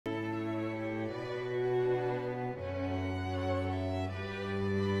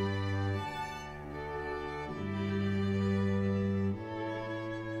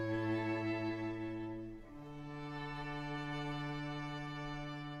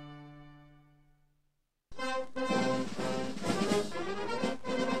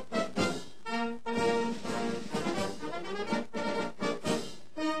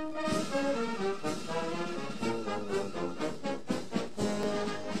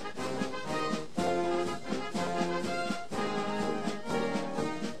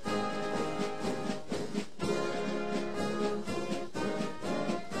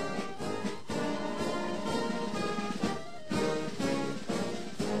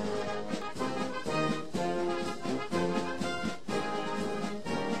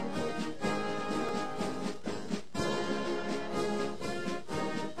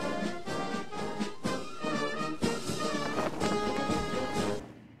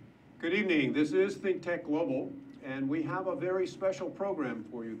Good evening. This is ThinkTech Global, and we have a very special program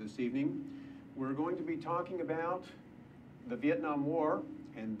for you this evening. We're going to be talking about the Vietnam War,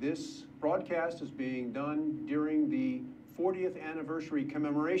 and this broadcast is being done during the 40th anniversary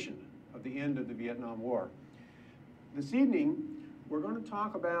commemoration of the end of the Vietnam War. This evening, we're going to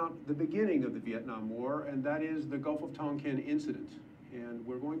talk about the beginning of the Vietnam War, and that is the Gulf of Tonkin incident. And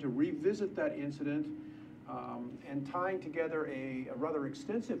we're going to revisit that incident and tying together a rather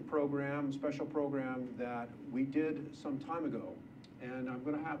extensive program, special program that we did some time ago. And I'm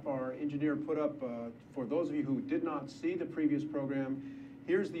going to have our engineer put up, for those of you who did not see the previous program,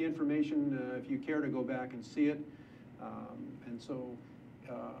 here's the information if you care to go back and see it. And so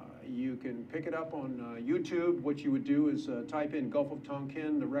you can pick it up on YouTube. What you would do is type in Gulf of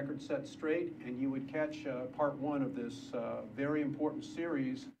Tonkin, the record set straight, and you would catch part one of this very important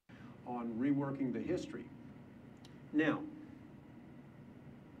series on reworking the history. Now,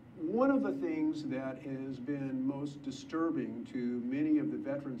 one of the things that has been most disturbing to many of the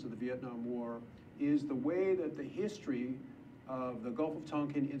veterans of the Vietnam War is the way that the history of the Gulf of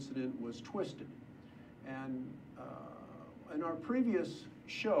Tonkin incident was twisted. And in our previous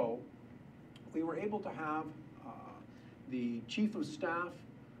show, we were able to have the Chief of Staff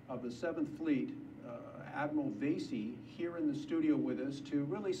of the 7th Fleet, Admiral Vasey, here in the studio with us to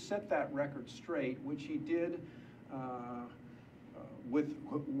really set that record straight, which he did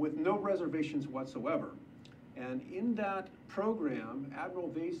with no reservations whatsoever. And in that program, Admiral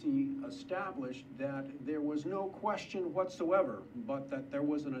Vasey established that there was no question whatsoever, but that there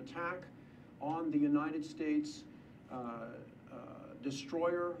was an attack on the United States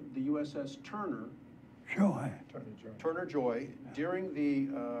destroyer, the U.S.S. Turner Joy, during the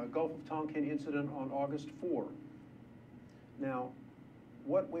Gulf of Tonkin incident on August 4. Now,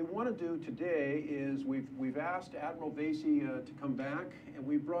 what we want to do today is we've asked Admiral Vasey to come back, and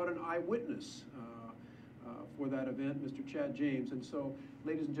we brought an eyewitness for that event, Mr. Chad James. And so,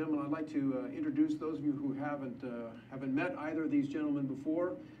 ladies and gentlemen, I'd like to introduce those of you who haven't met either of these gentlemen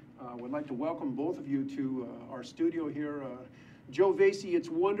before. Would like to welcome both of you to our studio here. Joe Vasey, it's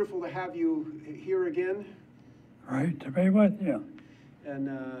wonderful to have you here again. Great to be with you. And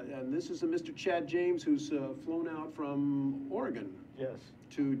this is a Mr. Chad James who's flown out from Oregon. Yes.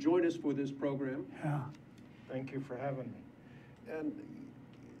 To join us for this program. Yeah. Thank you for having me. And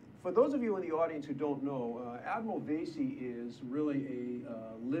for those of you in the audience who don't know, Admiral Vasey is really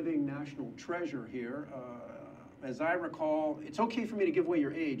a living national treasure here. As I recall, it's okay for me to give away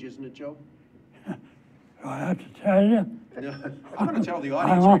your age, isn't it, Joe? Do I have to tell you? No, I'm going to tell the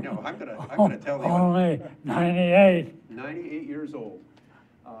audience right now. I'm going to tell the audience. Only 98. 98 years old.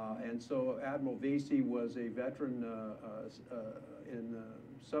 And so Admiral Vasey was a veteran in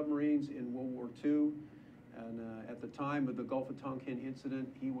submarines in World War II. And at the time of the Gulf of Tonkin incident,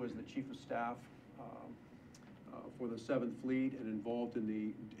 he was the Chief of Staff for the 7th Fleet and involved in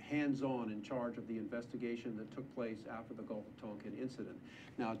the hands-on in charge of the investigation that took place after the Gulf of Tonkin incident.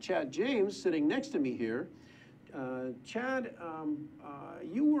 Now, Chad James, sitting next to me here, Chad,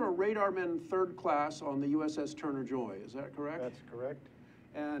 you were a radarman 3rd class on the U.S.S. Turner Joy, is that correct? That's correct.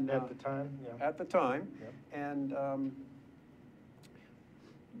 And at the time, yeah. At the time. Yep. And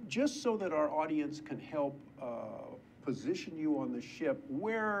just so that our audience can help position you on the ship,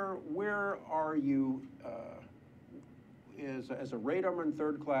 where are you as a radarman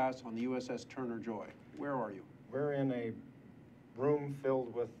 3rd class on the U.S.S. Turner Joy? Where are you? We're in a room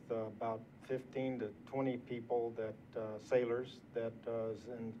filled with about 15 to 20 people, sailors, that is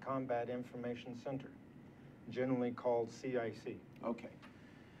in Combat Information Center, generally called CIC. Okay.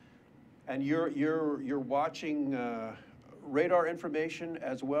 And you're watching radar information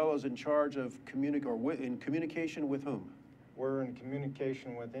as well as in charge of in communication with whom? We're in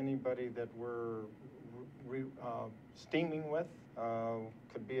communication with anybody that we're steaming with.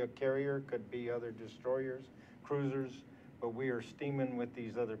 Could be a carrier, could be other destroyers, cruisers, but we are steaming with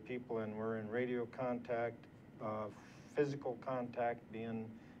these other people, and we're in radio contact, physical contact, being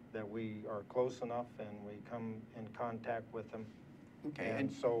that we are close enough and we come in contact with them. Okay.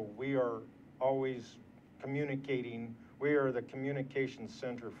 And so we are always communicating. We are the communication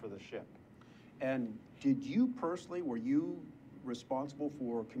center for the ship. And did you personally, were you responsible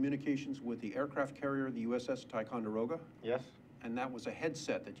for communications with the aircraft carrier, the U.S.S. Ticonderoga? Yes. And that was a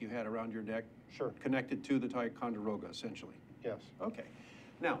headset that you had around your neck? Sure. Connected to the Ticonderoga, essentially? Yes. Okay.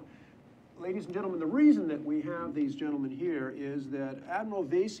 Now, ladies and gentlemen, the reason that we have these gentlemen here is that Admiral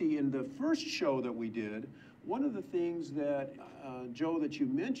Vasey, in the first show that we did, one of the things that, Joe, that you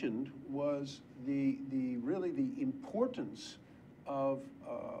mentioned was really the importance of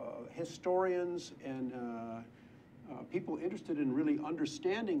historians and people interested in really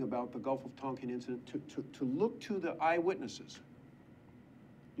understanding about the Gulf of Tonkin incident to look to the eyewitnesses.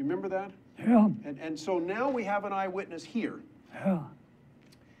 You remember that? Yeah, And so now we have an eyewitness here. yeah.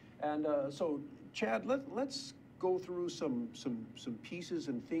 And so, Chad, let's go through some pieces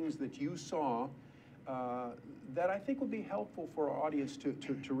and things that you saw that I think would be helpful for our audience to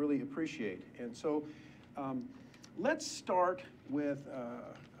really appreciate. And so, let's start with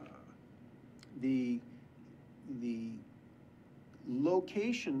the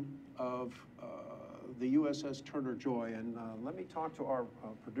location of the U.S.S. Turner Joy. And let me talk to our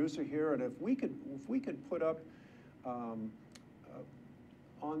producer here, and if we could put up on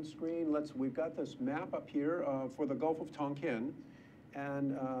screen, we've got this map up here for the Gulf of Tonkin,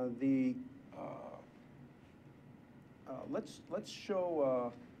 and let's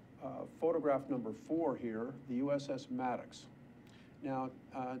show photograph number 4 here, the U.S.S. Maddox. Now,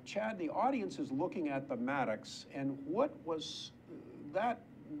 Chad, the audience is looking at the Maddox, and what was that,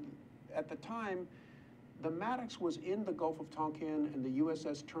 at the time, the Maddox was in the Gulf of Tonkin and the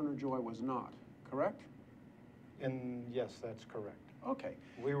U.S.S. Turner Joy was not, correct? Yes, that's correct. Okay.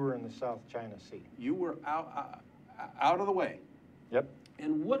 We were in the South China Sea. You were out of the way. Yep.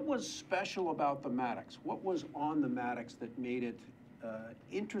 And what was special about the Maddox? What was on the Maddox that made it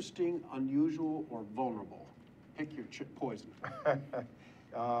interesting, unusual, or vulnerable? Pick your poison.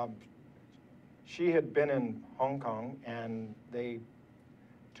 She had been in Hong Kong, and they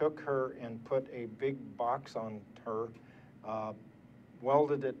took her and put a big box on her,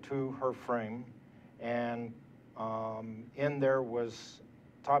 welded it to her frame, and in there was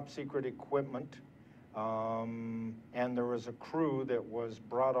top secret equipment, and there was a crew that was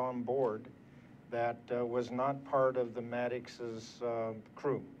brought on board that was not part of the Maddox's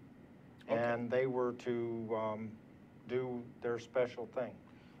crew. Okay. And they were to do their special thing.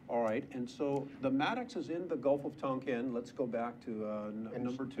 All right, and so the Maddox is in the Gulf of Tonkin. Let's go back to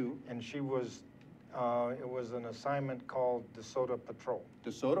number 2. And she was, it was an assignment called DeSoto Patrol.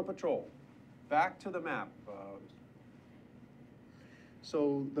 DeSoto Patrol. Back to the map.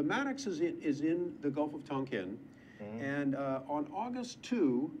 So the Maddox is in the Gulf of Tonkin, and on August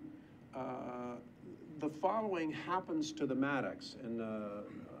 2, the following happens to the Maddox. And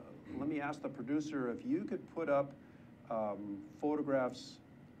let me ask the producer if you could put up photographs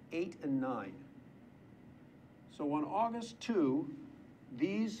 8 and 9. So on August 2,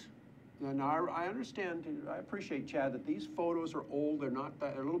 these, and I understand, I appreciate, Chad, that these photos are old, they're not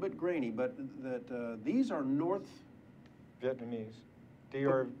that, they're a little bit grainy, but that these are North Vietnamese,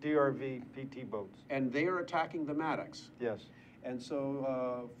 DRV PT boats. And they are attacking the Maddox. Yes. And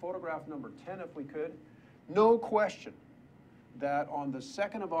so photograph number 10, if we could. No question that on the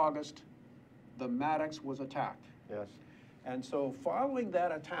 2nd of August, the Maddox was attacked. Yes. And so following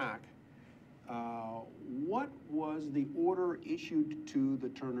that attack, what was the order issued to the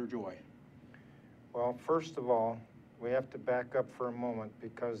Turner Joy? Well, first of all, we have to back up for a moment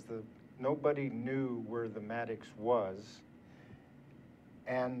because nobody knew where the Maddox was,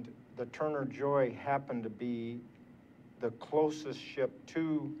 and the Turner Joy happened to be the closest ship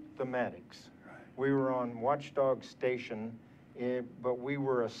to the Maddox. Right. We were on watchdog station, but we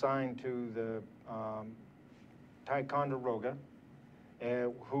were assigned to the Ticonderoga,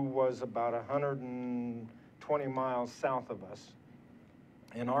 who was about 120 miles south of us.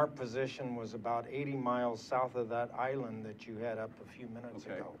 And our position was about 80 miles south of that island that you had up a few minutes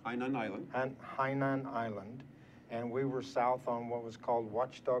ago. Hainan Island. Hainan Island. And we were south on what was called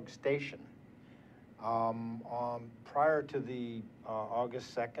Watchdog Station. Prior to the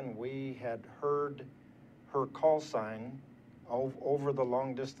August 2nd, we had heard her call sign over the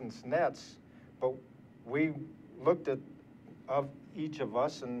long-distance nets, but we looked at each of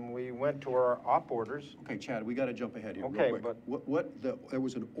us, and we went to our op orders. Okay, Chad, we got to jump ahead here. Okay, real quick. but there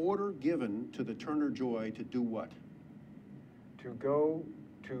was an order given to the Turner Joy to do what? To go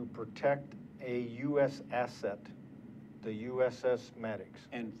to protect a U.S. asset, the U.S.S. Maddox.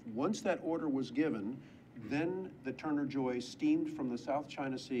 And once that order was given, then the Turner Joy steamed from the South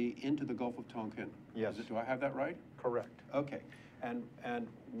China Sea into the Gulf of Tonkin. Yes. Do I have that right? Correct. Okay, and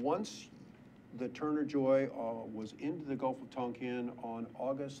once the Turner Joy was into the Gulf of Tonkin on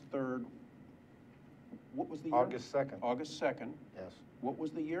August 3rd. What was the year? August 2nd. August 2nd. Yes. What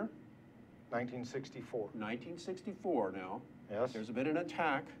was the year? 1964. 1964 now. Yes. There's been an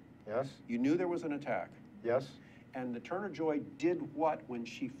attack. Yes. You knew there was an attack. Yes. And the Turner Joy did what when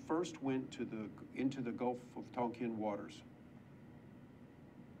she first went into the Gulf of Tonkin waters?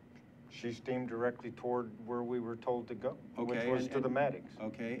 She steamed directly toward where we were told to go, okay, which was to the Maddox.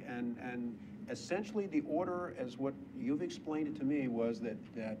 Okay, and essentially the order, as what you've explained it to me, was that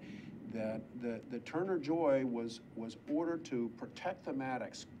that the Turner Joy was ordered to protect the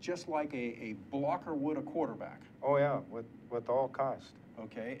Maddox, just like a blocker would a quarterback. Oh yeah, with all cost.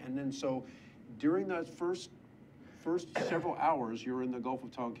 Okay, and then so during that first several hours you're in the Gulf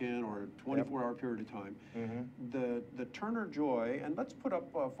of Tonkin, or 24-hour period of time, the Turner Joy, and let's put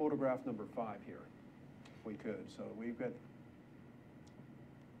up photograph number 5 here, if we could. So we've got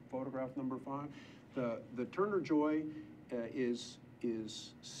photograph number 5. The Turner Joy is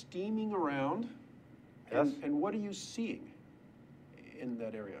steaming around. Yes. And what are you seeing in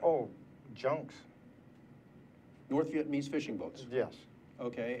that area? Oh, junks. North Vietnamese fishing boats. Yes.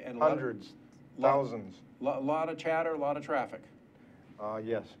 Okay, and Hundreds, thousands. Lot of chatter, a lot of traffic.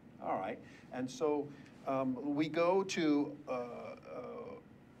 Yes. All right, and so we go to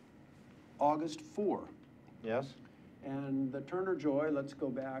August 4. Yes. And the Turner Joy, let's go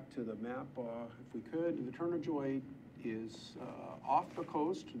back to the map if we could. The Turner Joy is off the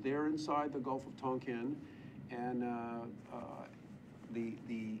coast, there inside the Gulf of Tonkin, and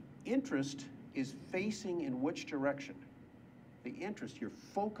the interest is facing in which direction? The interest, your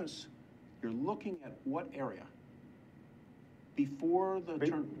focus, you're looking at what area? Before the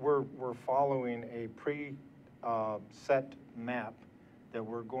turn. We're following a pre-set map that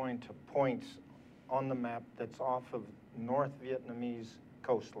we're going to points on the map that's off of North Vietnamese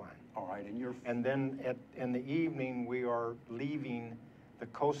coastline. All right, and then in the evening we are leaving the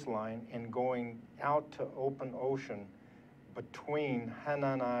coastline and going out to open ocean between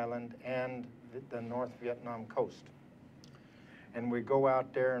Hainan Island and the North Vietnam coast. And we go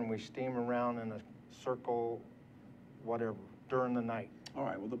out there and we steam around in a circle, whatever, during the night. All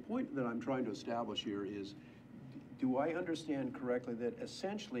right, well, the point that I'm trying to establish here is, do I understand correctly that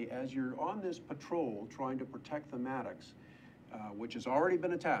essentially as you're on this patrol trying to protect the Maddox, which has already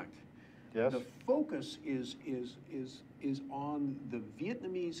been attacked, yes, the focus is on the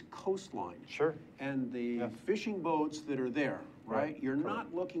Vietnamese coastline. Sure. And the yes, fishing boats that are there, right? You're correct,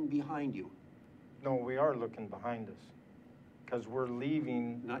 not looking behind you. No, we are looking behind us, because we're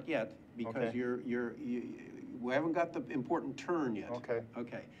leaving. Not yet, because okay, we haven't got the important turn yet. Okay.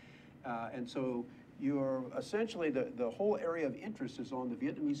 Okay. And so you're essentially, the whole area of interest is on the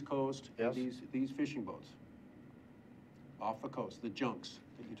Vietnamese coast, yes, and these fishing boats off the coast, the junks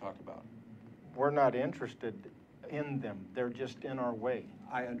that you talked about. We're not interested in them. They're just in our way.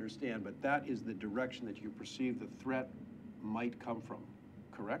 I understand, but that is the direction that you perceive the threat might come from,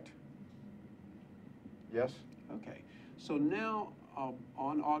 correct? Yes. Okay. So now,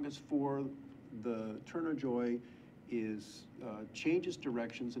 on August 4, the Turner Joy changes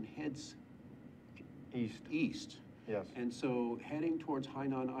directions and heads east. Yes. And so heading towards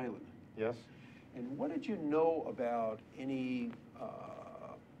Hainan Island. Yes. And what did you know about any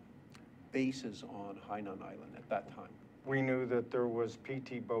bases on Hainan Island at that time? We knew that there was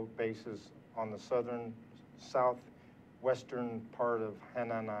PT boat bases on the southwestern part of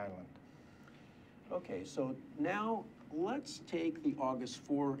Hainan Island. Okay, so now let's take the August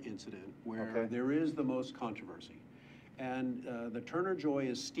 4 incident where okay, there is the most controversy. And the Turner Joy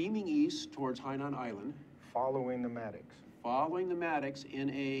is steaming east towards Hainan Island. Following the Maddox. Following the Maddox in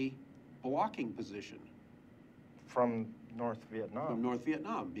a blocking position. From North Vietnam. From North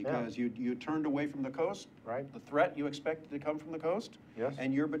Vietnam, because you turned away from the coast. Right. The threat you expected to come from the coast. Yes.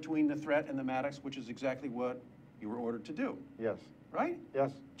 And you're between the threat and the Maddox, which is exactly what you were ordered to do. Yes. Right?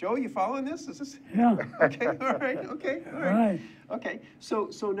 Yes. Joe, you following this? Is this? Yeah. Okay, all right, okay, all right. Right. Okay, so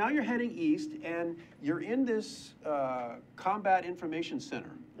now you're heading east, and you're in this combat information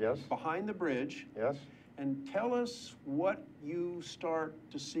center. Yes. Behind the bridge. Yes. And tell us what you start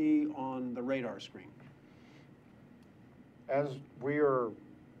to see on the radar screen. As we are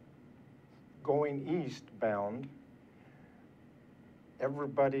going eastbound,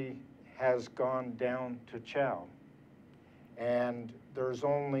 everybody has gone down to chow. And there's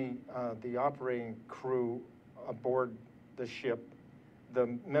only the operating crew aboard the ship, the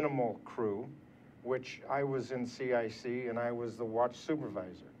minimal crew, which I was in CIC and I was the watch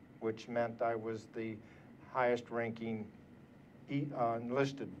supervisor, which meant I was the highest ranking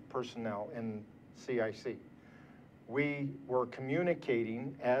enlisted personnel in CIC. We were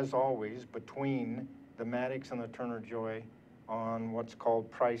communicating, as always, between the Maddox and the Turner Joy on what's called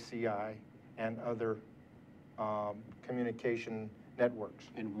Pri-CI and other communication networks.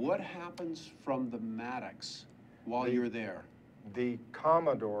 And what happens from the Maddox while you're there? The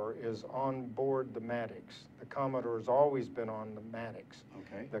Commodore is on board the Maddox. The Commodore has always been on the Maddox.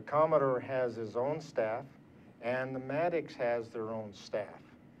 Okay. The Commodore has his own staff, and the Maddox has their own staff.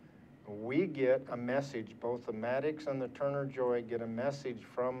 We get a message, both the Maddox and the Turner Joy get a message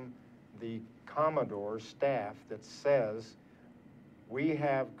from the Commodore staff that says, We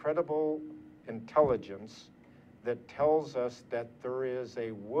have credible intelligence that tells us that there is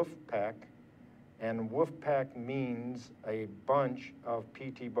a wolf pack, and wolf pack means a bunch of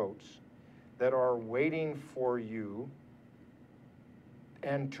PT boats that are waiting for you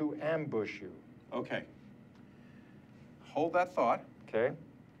and to ambush you. Okay. Hold that thought. Okay?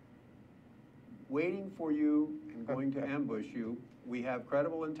 Waiting for you and going to ambush you. We have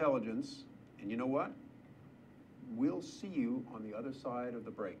credible intelligence, and you know what? We'll see you on the other side of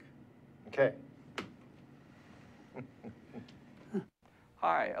the break. Okay.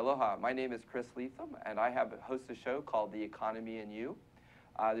 Hi, aloha. My name is Chris Leatham, and I host a show called The Economy and You.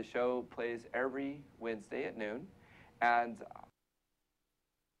 The show plays every Wednesday at noon, and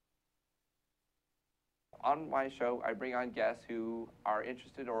on my show, I bring on guests who are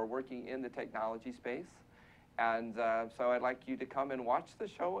interested or working in the technology space. And so I'd like you to come and watch the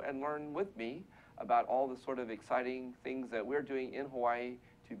show and learn with me about all the sort of exciting things that we're doing in Hawaii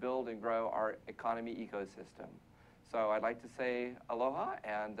to build and grow our economy ecosystem. So I'd like to say aloha,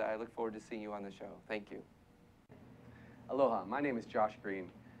 and I look forward to seeing you on the show. Thank you. Aloha, my name is Josh Green.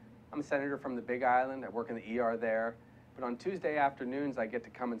 I'm a senator from the Big Island. I work in the ER there. But on Tuesday afternoons, I get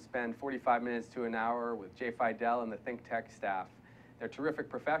to come and spend 45 minutes to an hour with Jay Fidel and the ThinkTech staff. They're terrific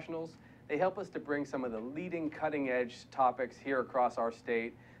professionals. They help us to bring some of the leading cutting-edge topics here across our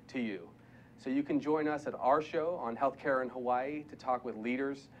state to you. So you can join us at our show on healthcare in Hawaii to talk with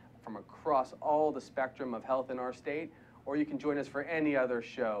leaders from across all the spectrum of health in our state, or you can join us for any other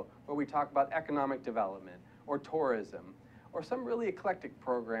show where we talk about economic development or tourism or some really eclectic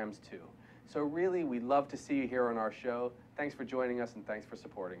programs too. So really, we'd love to see you here on our show. Thanks for joining us and thanks for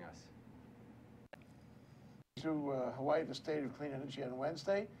supporting us. To Hawaii, the State of Clean Energy on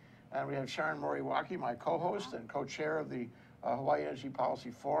Wednesday. And we have Sharon Moriwaki, my co-host and co-chair of the Hawaii Energy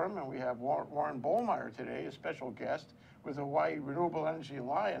Policy Forum. And we have Warren Bohlmeyer today, a special guest with the Hawaii Renewable Energy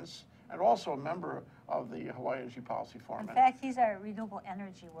Alliance, and also a member of the Hawaii Energy Policy Forum. In fact, he's our Renewable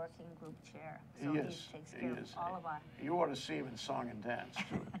Energy Working Group Chair. So he takes care of all of our... You ought to see him in song and dance,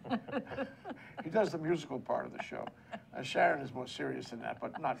 too. He does the musical part of the show. Sharon is more serious than that,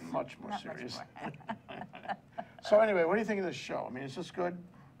 but not much more serious. So anyway, what do you think of this show? I mean, is this good?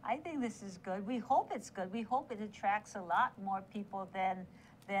 I think this is good. We hope it's good. We hope it attracts a lot more people than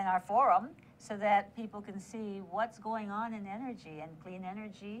our forum, so that people can see what's going on in energy and clean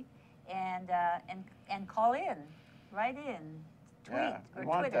energy, and call in, write in, tweet, Yeah, we or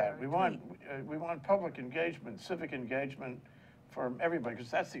want Twitter. that. We want public engagement, civic engagement from everybody,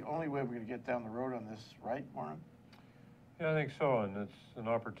 because that's the only way we're going to get down the road on this, right, Warren? Yeah, I think so, and it's an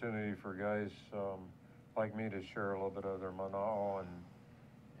opportunity for guys like me to share a little bit of their mana'o and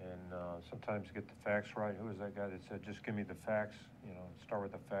sometimes get the facts right. Who was that guy that said, just give me the facts, you know, start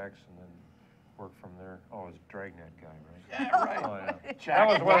with the facts and then work from there? Oh, it was Dragnet guy, right? Yeah, right. Oh, yeah. Jack, That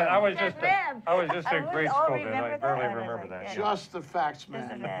was when I was That's just him. in grade all school then. I remember barely that? remember that. just the facts, Just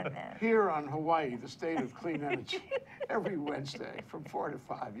the man. man. Here on Hawaii, the State of Clean Energy, every Wednesday from 4 to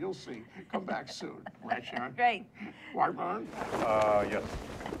 5. You'll see. Come back soon. Right, Sharon? Great. Warren? Yes.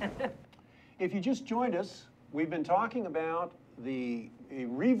 If you just joined us, we've been talking about a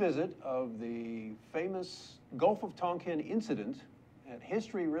revisit of the famous Gulf of Tonkin incident. And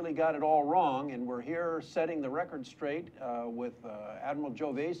history really got it all wrong, and we're here setting the record straight with Admiral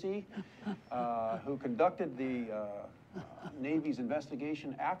Joy Vasey, who conducted the Navy's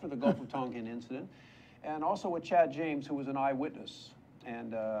investigation after the Gulf of Tonkin incident, and also with Chad James, who was an eyewitness.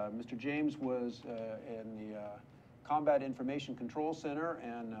 And Mr. James was in the Combat Information Control Center,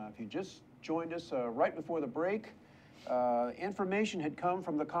 and if you just joined us right before the break, information had come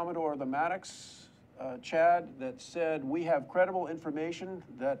from the Commodore of the Maddox, Chad, that said, we have credible information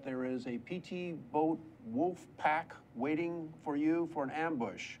that there is a PT boat wolf pack waiting for you for an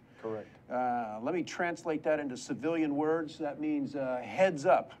ambush. Correct. Let me translate that into civilian words. That means heads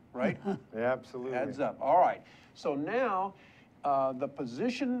up, right? Yeah, absolutely. Heads up. All right. So now the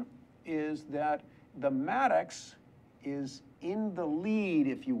position is that the Maddox is in the lead,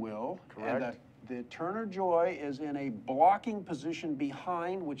 if you will. Correct. And the Turner Joy is in a blocking position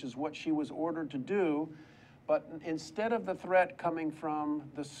behind, which is what she was ordered to do. But instead of the threat coming from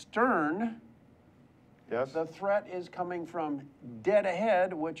the stern, Yes. the threat is coming from dead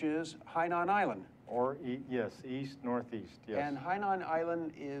ahead, which is Hainan Island. Or, yes, east, northeast, yes. And Hainan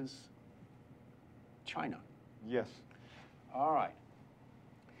Island is China. Yes. All right.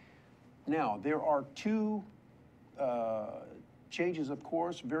 Now, there are two changes of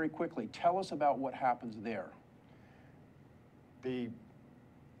course. Very quickly, tell us about what happens there. The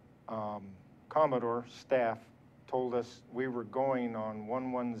Commodore staff told us we were going on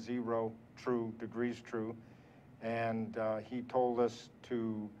 110 degrees true, And he told us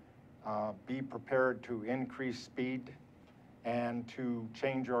to be prepared to increase speed and to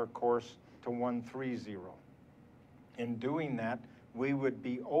change our course to 130. In doing that, we would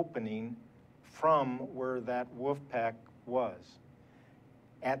be opening from where that wolf pack was.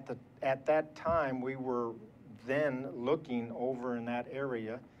 At that time, we were then looking over in that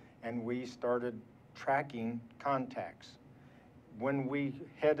area, and we started tracking contacts. When we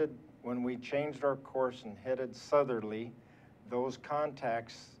changed our course and headed southerly, those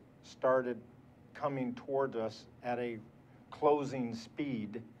contacts started coming toward us at a closing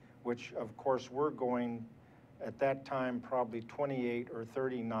speed, which of course we're going at that time probably 28 or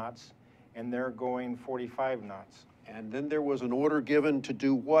 30 knots, and they're going 45 knots. And then there was an order given to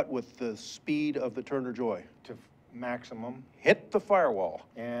do what with the speed of the Turner Joy? To maximum. Hit the firewall.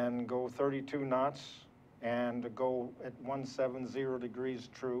 And go 32 knots and to go at 170 degrees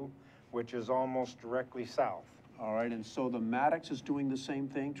true, which is almost directly south. All right, and so the Maddox is doing the same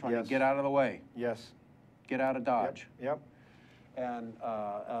thing, trying Yes. to get out of the way, Yes. get out of Dodge. Yep. And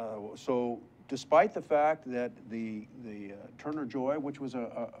so despite the fact that the Turner Joy, which was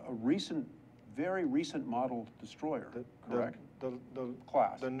a recent, very recent model destroyer, correct? The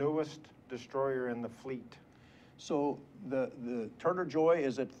Class. The newest destroyer in the fleet. So the Turner Joy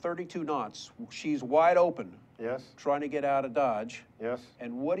is at 32 knots. She's wide open, Yes. trying to get out of Dodge. Yes.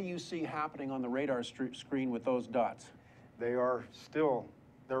 And what do you see happening on the radar screen with those dots? They are still,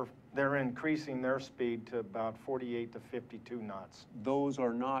 they're increasing their speed to about 48 to 52 knots. Those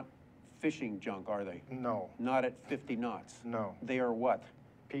are not fishing junk, are they? No. Not at 50 knots? No. They are what?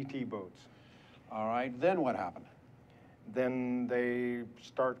 PT boats. All right, then what happened? Then they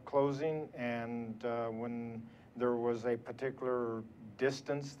start closing, and when there was a particular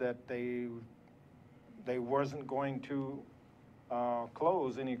distance that they wasn't going to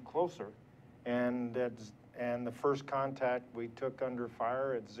close any closer, and the first contact we took under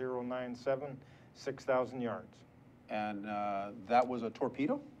fire at 097, 6,000 yards. And that was a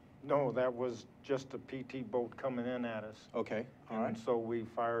torpedo? No, that was just a PT boat coming in at us. Okay, all right. And so we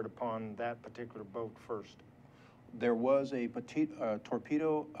fired upon that particular boat first. There was a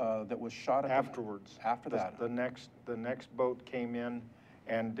torpedo that was shot at Afterwards. After that? The next boat came in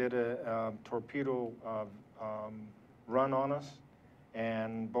and did a torpedo run on us,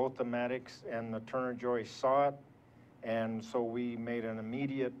 and both the Maddox and the Turner Joy saw it, and so we made an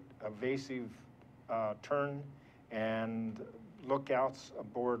immediate evasive turn, and lookouts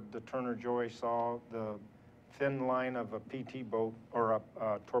aboard the Turner Joy saw the thin line of a PT boat or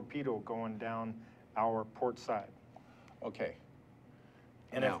a torpedo going down our port side. Okay.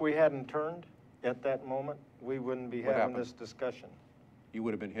 And Now, if we hadn't turned at that moment, we wouldn't be What having happened? this discussion. you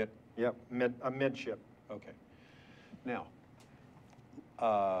would have been hit? Yep, midship. Okay. Now,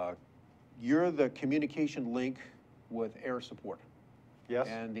 you're the communication link with air support. Yes,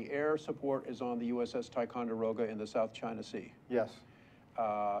 And the air support is on the U.S.S. Ticonderoga in the South China Sea. yes,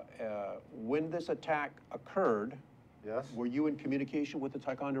 When this attack occurred, yes, were you in communication with the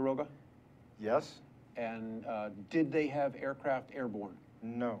Ticonderoga? yes, And did they have aircraft airborne?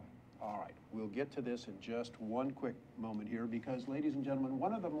 no. All right, we'll get to this in just one quick moment here because, ladies and gentlemen,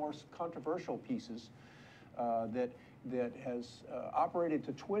 one of the more controversial pieces that has operated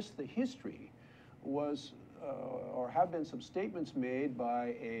to twist the history was, or have been some statements made by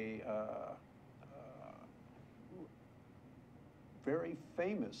a very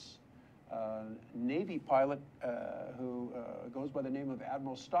famous Navy pilot who goes by the name of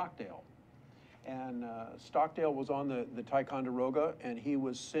Admiral Stockdale. And Stockdale was on the Ticonderoga, and he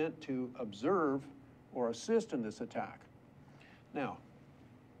was sent to observe or assist in this attack. Now,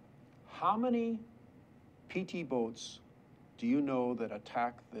 how many PT boats do you know that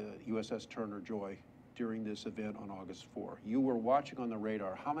attacked the U.S.S. Turner Joy during this event on August 4? You were watching on the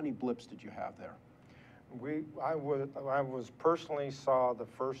radar. How many blips did you have there? I was personally saw the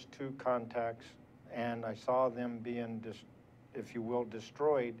first two contacts, and I saw them being, if you will,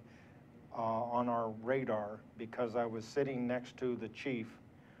 destroyed on our radar because I was sitting next to the chief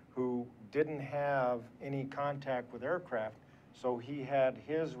who didn't have any contact with aircraft, so he had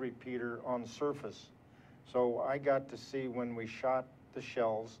his repeater on surface. So I got to see when we shot the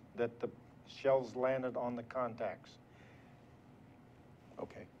shells that the shells landed on the contacts.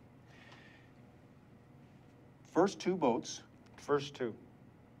 Okay. First two boats, First two,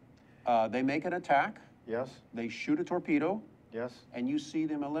 they make an attack, yes, they shoot a torpedo, yes, and you see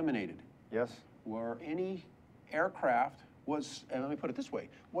them eliminated. yes. Were any aircraft, let me put it this way,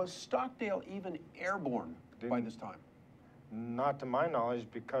 was Stockdale even airborne by Didn't- this time? Not to my knowledge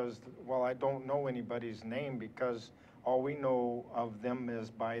because, well, I don't know anybody's name because All we know of them is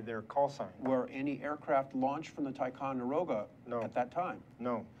by their call sign. Were any aircraft launched from the Ticonderoga No. at that time?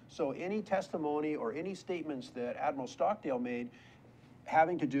 No, So any testimony or any statements that Admiral Stockdale made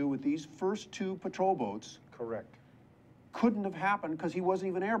having to do with these first two patrol boats correct. couldn't have happened because he wasn't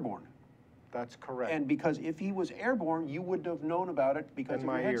even airborne. That's correct. And because if he was airborne, you wouldn't have known about it because In of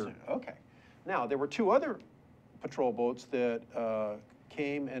my your ear. headset. Okay. Now, there were two other patrol boats that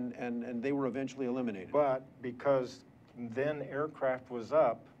came and they were eventually eliminated. But because then aircraft was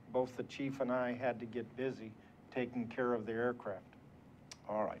up, both the chief and I had to get busy taking care of the aircraft.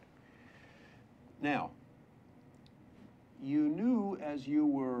 All right. Now, you knew as you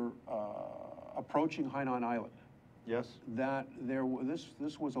were approaching Hainan Island Yes, that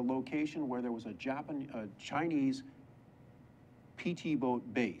this was a location where there was a Chinese PT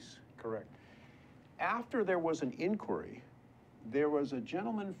boat base. correct. After there was an inquiry, there was a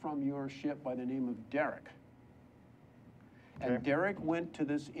gentleman from your ship by the name of Derek. And Okay. Derek went to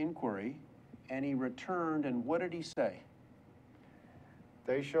this inquiry and he returned, and what did he say?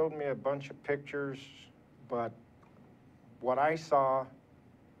 They showed me a bunch of pictures, but what I saw,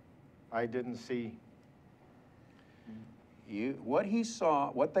 I didn't see. What he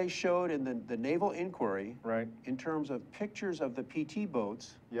saw, what they showed in the naval inquiry, Right, in terms of pictures of the PT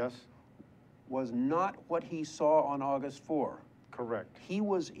boats, yes, was not what he saw on August 4. correct. He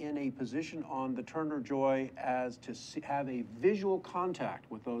was in a position on the Turner Joy as to have a visual contact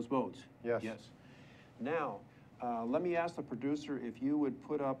with those boats. Yes. Yes. Now, let me ask the producer if you would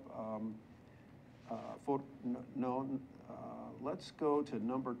put up, let's go to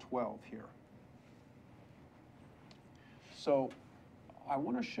number 12 here. So I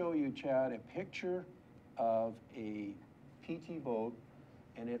want to show you, Chad, a picture of a PT boat,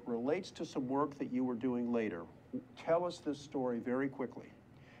 and it relates to some work that you were doing later. Tell us this story very quickly.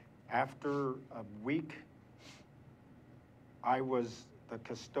 After a week, I was the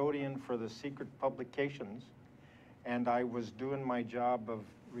custodian for the secret publications, and I was doing my job of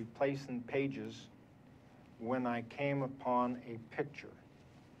replacing pages when I came upon a picture.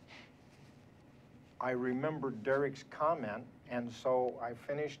 I remembered Derek's comment, and so I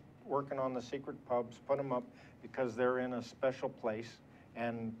finished working on the secret pubs, put them up because they're in a special place,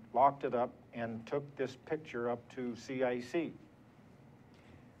 and locked it up and took this picture up to CIC.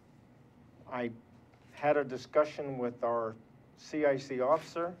 I had a discussion with our CIC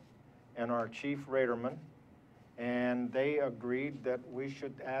officer and our chief Radarman, and they agreed that we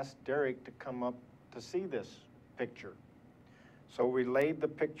should ask Derek to come up to see this picture. So we laid the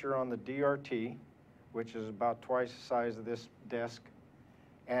picture on the DRT, which is about twice the size of this desk,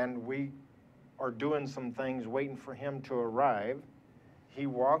 and we are doing some things waiting for him to arrive. He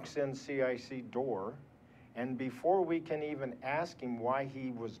walks in CIC door, and before we can even ask him why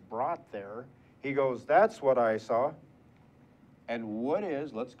he was brought there, he goes, "That's what I saw." And what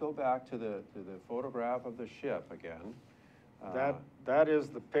is, let's go back to the photograph of the ship again. That is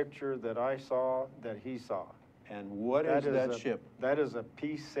the picture that I saw that he saw. And what is that ship? That is a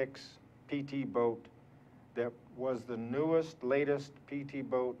P6 PT boat that was the newest, latest PT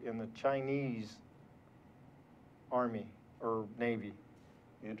boat in the Chinese Army or Navy.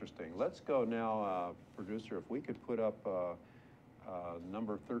 Interesting. Let's go now, producer, if we could put up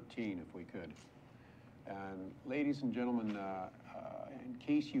number 13, if we could. And ladies and gentlemen, in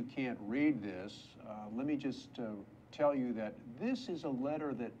case you can't read this, let me just tell you that this is a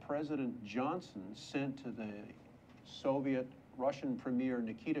letter that President Johnson sent to the Soviet Russian Premier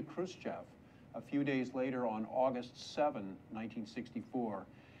Nikita Khrushchev a few days later on August 7, 1964.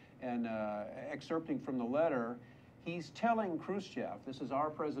 And excerpting from the letter, he's telling Khrushchev, this is our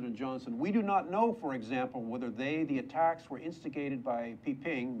President Johnson, we do not know, for example, whether the attacks were instigated by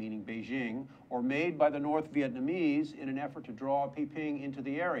Piping, meaning Beijing, or made by the North Vietnamese in an effort to draw Piping into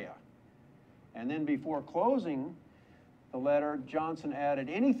the area. And then before closing the letter, Johnson added,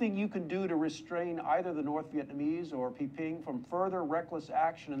 anything you can do to restrain either the North Vietnamese or Piping from further reckless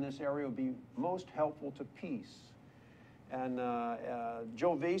action in this area would be most helpful to peace. And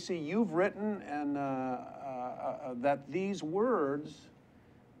Joy Vasey, you've written and that these words,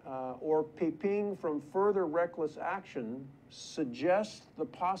 or Piping from further reckless action, suggest the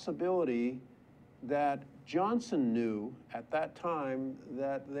possibility that Johnson knew at that time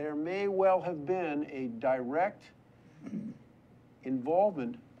that there may well have been a direct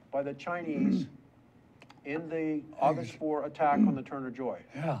involvement by the Chinese in the August 4 attack on the Turner Joy.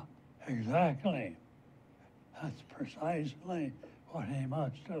 Yeah, exactly. That's precisely what he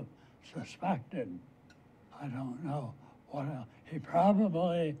must have suspected. I don't know what else. He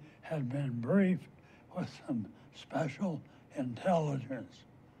probably had been briefed with some special intelligence,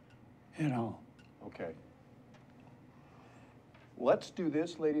 you know. Okay. Let's do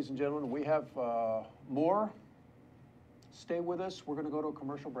this, ladies and gentlemen. We have more. Stay with us. We're going to go to a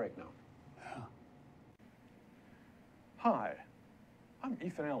commercial break now. Hi, I'm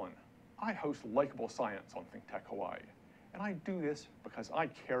Ethan Allen. I host Likeable Science on ThinkTech Hawaii, and I do this because I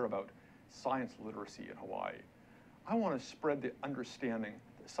care about science literacy in Hawaii. I want to spread the understanding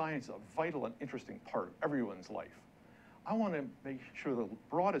that science is a vital and interesting part of everyone's life. I want to make sure the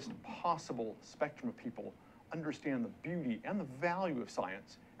broadest possible spectrum of people understand the beauty and the value of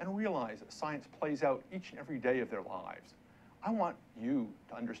science and realize that science plays out each and every day of their lives. I want you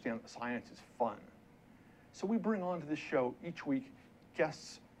to understand that science is fun. So we bring onto this show each week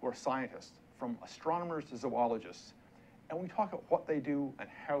guests who are scientists, from astronomers to zoologists, and we talk about what they do and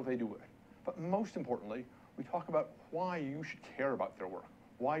how they do it. But most importantly, we talk about why you should care about their work,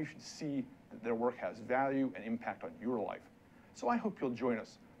 why you should see that their work has value and impact on your life. So I hope you'll join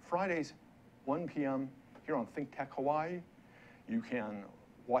us Fridays, 1 p.m. here on ThinkTech Hawaii. You can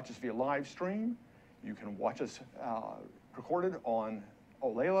watch us via live stream. You can watch us recorded on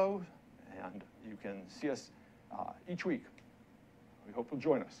Olelo, and you can see us each week. We hope you'll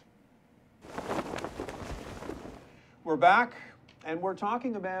join us. We're back, and we're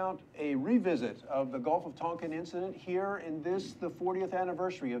talking about a revisit of the Gulf of Tonkin incident here in this, the 40th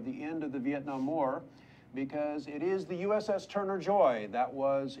anniversary of the end of the Vietnam War, because it is the U.S.S. Turner Joy that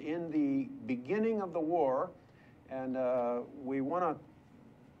was in the beginning of the war, and we want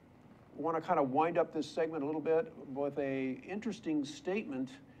to kind of wind up this segment a little bit with a interesting statement.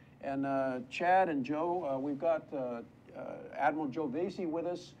 And Chad and Joe, we've got Admiral Joy Vasey with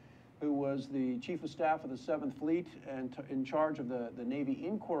us, who was the Chief of Staff of the 7th Fleet and in charge of the Navy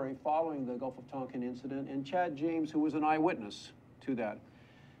inquiry following the Gulf of Tonkin incident, and Chad James, who was an eyewitness to that.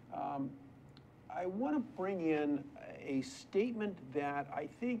 I want to bring in a statement that I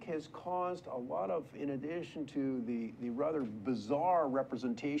think has caused a lot of, in addition to the rather bizarre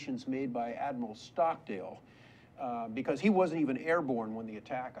representations made by Admiral Stockdale, because he wasn't even airborne when the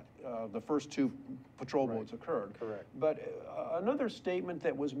attack, the first 2 patrol boats occurred. Correct. But another statement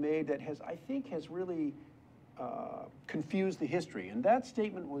that was made that I think has really confused the history, and that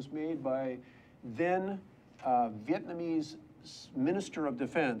statement was made by then Vietnamese Minister of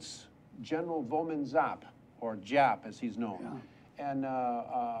Defense, General Vo Min Giap, or Giap as he's known. Yeah. And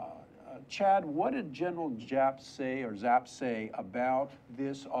Chad, what did General Giap say about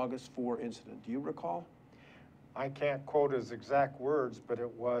this August 4 incident? Do you recall? I can't quote his exact words, but it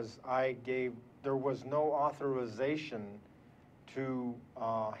was, there was no authorization to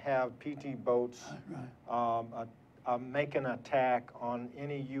have PT boats make an attack on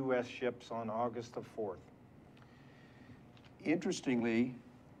any U.S. ships on August the 4th. Interestingly,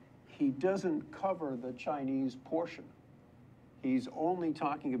 he doesn't cover the Chinese portion. He's only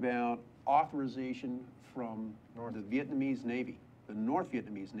talking about authorization from the Vietnamese Navy, the North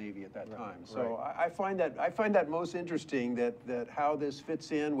Vietnamese Navy at that time. So I find that most interesting, that how this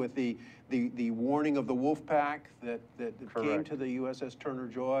fits in with the warning of the wolf pack that came to the U.S.S. Turner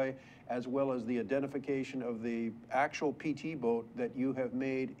Joy, as well as the identification of the actual PT boat that you have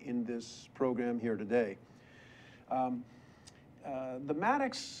made in this program here today. The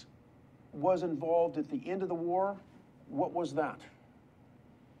Maddox was involved at the end of the war. What was that?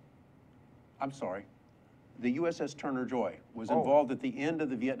 I'm sorry. The U.S.S. Turner Joy was involved at the end of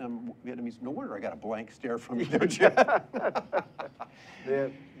the Vietnamese. No wonder I got a blank stare from you there, Chad.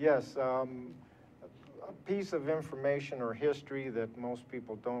 Yes, a piece of information or history that most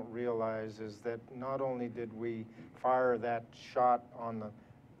people don't realize is that not only did we fire that shot on the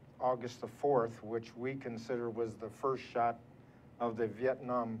August the 4th, which we consider was the first shot of the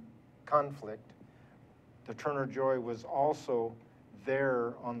Vietnam conflict, the Turner Joy was also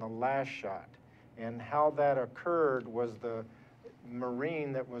there on the last shot. And how that occurred was the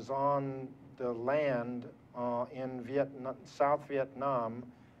Marine that was on the land in South Vietnam,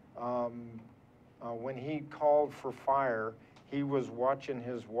 when he called for fire, he was watching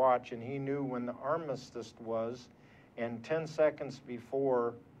his watch, and he knew when the armistice was, and 10 seconds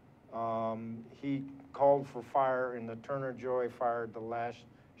before he called for fire, and the Turner Joy fired the last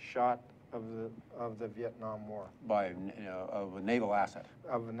shot of the Vietnam War. Of a naval asset.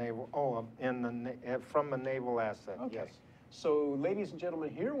 Of a naval, from a naval asset, okay. Yes. So, ladies and gentlemen,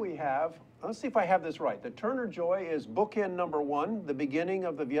 here we have, let's see if I have this right. The Turner Joy is bookend number 1, the beginning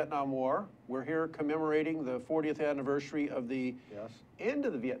of the Vietnam War. We're here commemorating the 40th anniversary of the end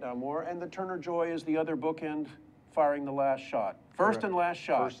of the Vietnam War, and the Turner Joy is the other bookend, firing the last shot. First and last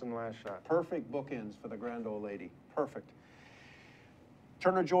shot. First and last shot. Perfect bookends for the grand old lady. Perfect.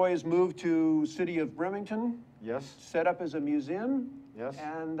 Turner Joy is moved to city of Bremerton. Yes. Set up as a museum, Yes.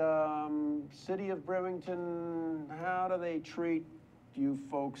 And City of Bremerton, how do they treat you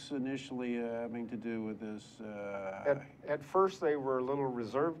folks initially having to do with this? At first, they were a little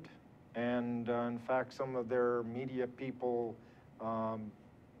reserved, and in fact, some of their media people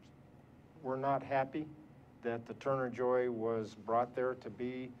were not happy that the Turner Joy was brought there to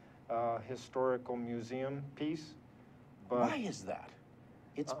be a historical museum piece. But Why is that?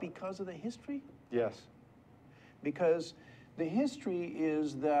 It's because of the history? yes, Because the history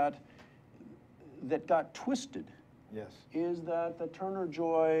is that got twisted yes, is that the Turner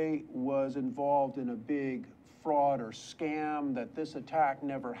Joy was involved in a big fraud or scam, that this attack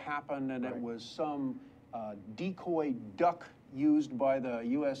never happened, and it Right. was some decoy duck used by the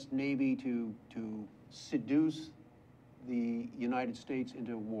U.S. Navy to seduce the United States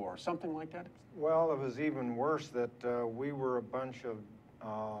into war, something like that? well, it was even worse that we were a bunch of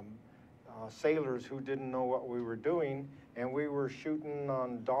sailors who didn't know what we were doing, and we were shooting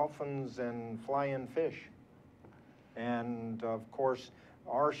on dolphins and flying fish. And of course,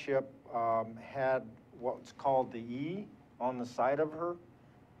 our ship had what's called the E on the side of her,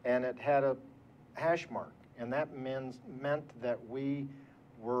 and it had a hash mark, and that meant that we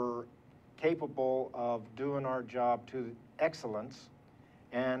were capable of doing our job to excellence,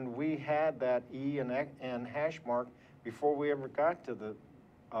 and we had that E and hash mark before we ever got to the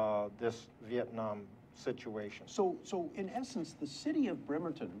this Vietnam situation. So in essence, the city of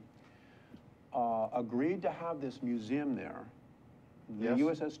Bremerton agreed to have this museum there, the Yes.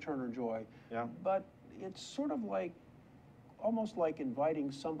 U.S.S. Turner Joy. Yeah. But it's sort of like, almost like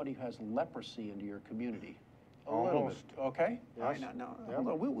inviting somebody who has leprosy into your community. A little bit, Almost. okay? Yes. All right, now, Yeah. hold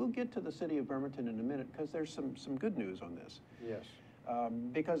on. We'll get to the city of Bremerton in a minute, because there's some good news on this. Yes.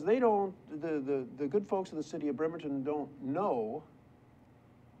 Because they don't, the good folks of the city of Bremerton don't know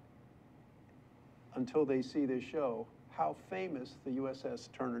until they see this show how famous the USS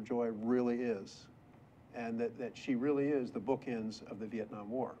Turner Joy really is, and that she really is the bookends of the Vietnam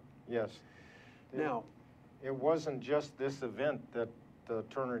War. Yes. Now, It wasn't just this event that the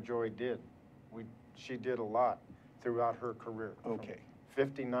Turner Joy did. She did a lot throughout her career. from okay.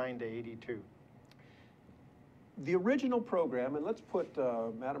 59 to 82. The original program, and let's put,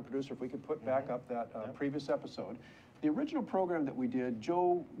 Madam Producer, if we could put back up that Yep. previous episode. The original program that we did,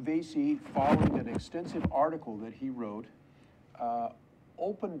 Joe Vasey, following an extensive article that he wrote,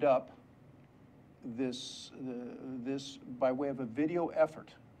 opened up this by way of a video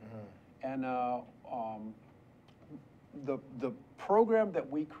effort. And the program that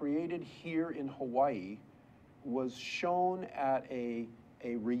we created here in Hawaii was shown at a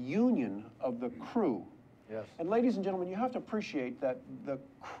reunion of the crew. Yes. And ladies and gentlemen, you have to appreciate that the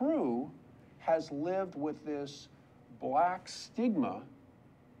crew has lived with this black stigma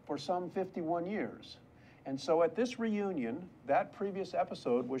for some 51 years. And so at this reunion, that previous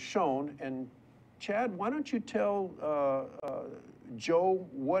episode was shown, and Chad, why don't you tell Joe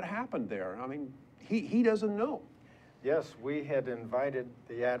what happened there? I mean, he doesn't know. Yes, we had invited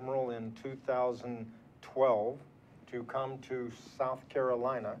the Admiral in 2012 to come to South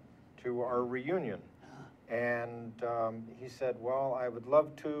Carolina to our reunion. And he said, well, I would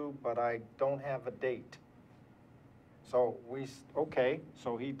love to, but I don't have a date. So okay,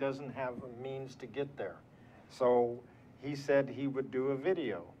 so he doesn't have a means to get there. So he said he would do a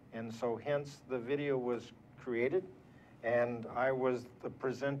video. And so hence the video was created, and I was the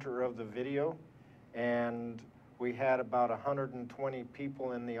presenter of the video, and we had about 120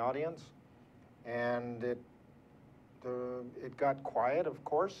 people in the audience, and it got quiet, of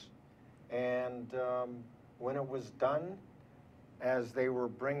course, and when it was done, as they were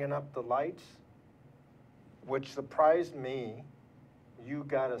bringing up the lights, which surprised me, you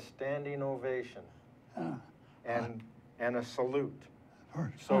got a standing ovation and a salute.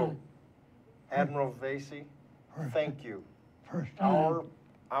 So, Admiral Vasey, thank you.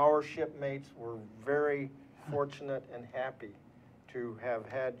 Our shipmates were very fortunate and happy to have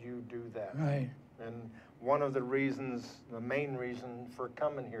had you do that. Right. And one of the reasons, the main reason for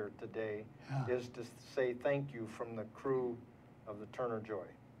coming here today is to say thank you from the crew of the Turner Joy.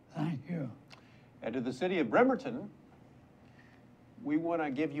 Thank you. And to the city of Bremerton, we want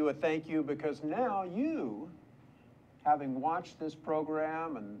to give you a thank you, because now you, having watched this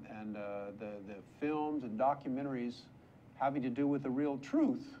program and the films and documentaries having to do with the real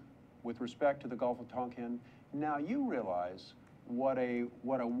truth with respect to the Gulf of Tonkin, now you realize what a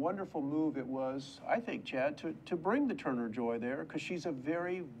wonderful move it was, I think, Chad, to bring the Turner Joy there, because she's a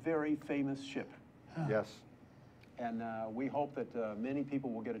very, very famous ship. Yes. And we hope that many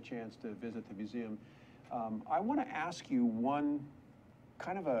people will get a chance to visit the museum. I want to ask you one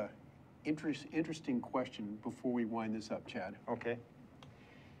kind of a interesting question before we wind this up, Chad. Okay.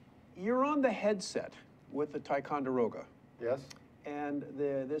 you're on the headset with the Ticonderoga, Yes? and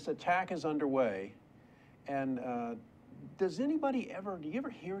this attack is underway. And do you ever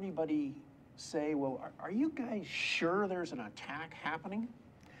hear anybody say, well, are you guys sure there's an attack happening?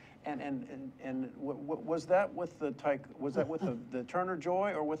 And was that with the the Turner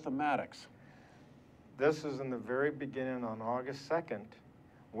Joy or with the Maddox? This is in the very beginning on August 2nd,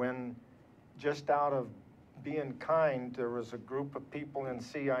 when just out of being kind, there was a group of people in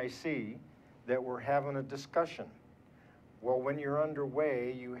CIC that were having a discussion. Well, when you're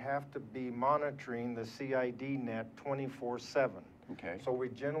underway, you have to be monitoring the CID net 24/7. Okay. So we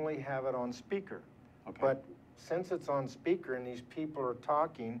generally have it on speaker. Okay. But since it's on speaker and these people are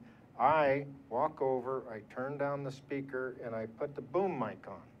talking, I walk over, I turn down the speaker, and I put the boom mic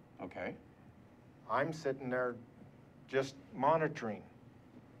on. Okay. I'm sitting there just monitoring.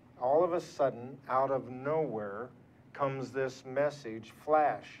 All of a sudden, out of nowhere, comes this message,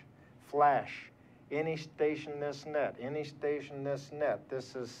 flash, flash, any station this net, any station this net,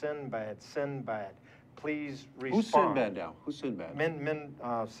 this is Sinbad, Sinbad, please respond. Who's Sinbad now? Who's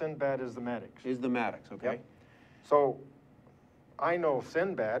Sinbad? Sinbad is the Maddox. Is the Maddox, okay. Yep. So, I know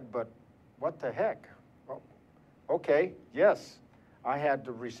Sinbad, but what the heck? Well, okay, yes, I had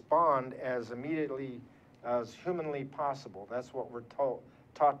to respond as immediately as humanly possible. That's what we're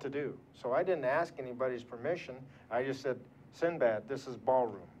taught to do. So I didn't ask anybody's permission. I just said, Sinbad, this is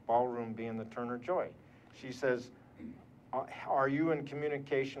Ballroom. Ballroom being the Turner Joy. She says, are you in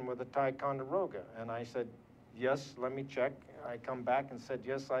communication with the Ticonderoga? And I said, yes, let me check. I come back and said,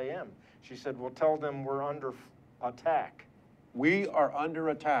 yes, I am. She said, well, tell them we're under attack. We are under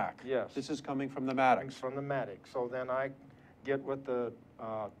attack. Yes. This is coming from the Maddox. From the Maddox. So then I get with the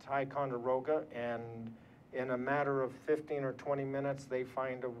Ticonderoga, and in a matter of 15 or 20 minutes, they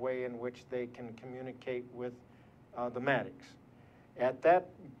find a way in which they can communicate with the Maddox. At that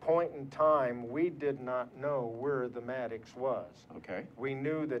point in time, we did not know where the Maddox was. Okay. We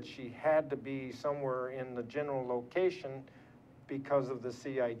knew that she had to be somewhere in the general location because of the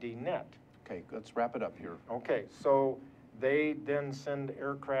CID net. Okay, let's wrap it up here. Okay, so they then send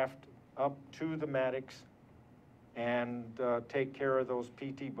aircraft up to the Maddox and take care of those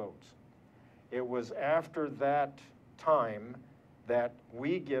PT boats. It was after that time that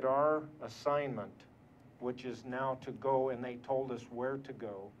we get our assignment, which is now to go, and they told us where to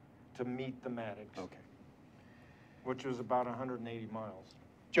go to meet the Maddox. Okay. Which was about 180 miles.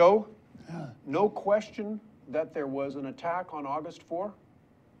 Joe, no question that there was an attack on August 4?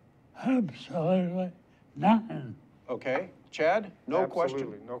 Absolutely nothing. Okay. Chad, no question?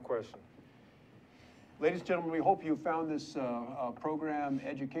 Absolutely, no question. Ladies and gentlemen, we hope you found this program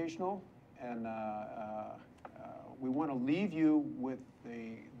educational, and we want to leave you with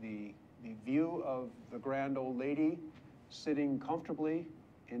the view of the grand old lady sitting comfortably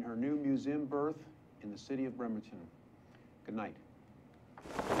in her new museum berth in the city of Bremerton. Good night.